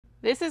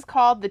This is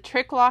called the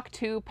Trick Lock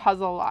 2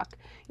 Puzzle Lock.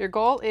 Your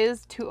goal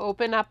is to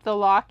open up the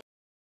lock.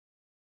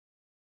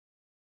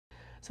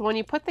 So when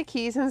you put the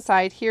keys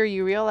inside here,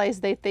 you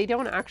realize that they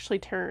don't actually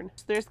turn.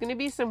 So there's going to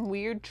be some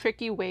weird,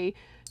 tricky way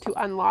to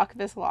unlock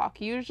this lock.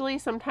 Usually,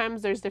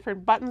 sometimes there's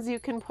different buttons you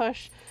can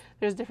push.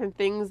 There's different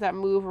things that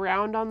move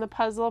around on the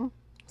puzzle.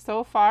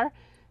 So far,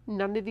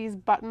 none of these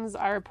buttons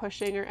are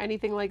pushing or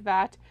anything like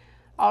that.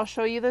 I'll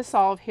show you the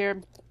solve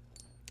here.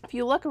 If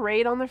you look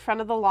right on the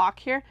front of the lock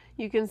here,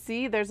 you can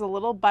see there's a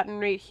little button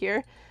right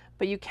here,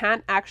 but you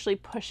can't actually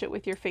push it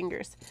with your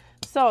fingers.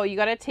 So you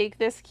got to take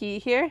this key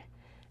here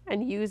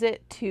and use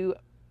it to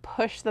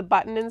push the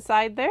button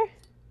inside there.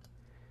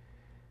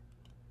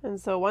 And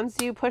so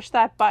once you push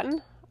that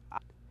button,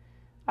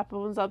 that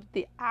opens up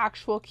the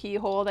actual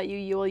keyhole that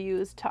you will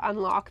use to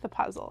unlock the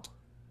puzzle.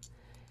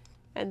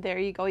 And there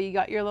you go, you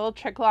got your little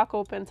trick lock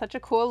open. Such a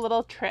cool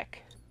little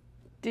trick.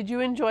 Did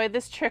you enjoy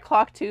this Trick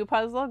Lock 2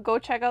 puzzle? Go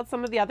check out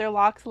some of the other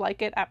locks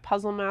like it at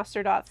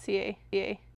puzzlemaster.ca.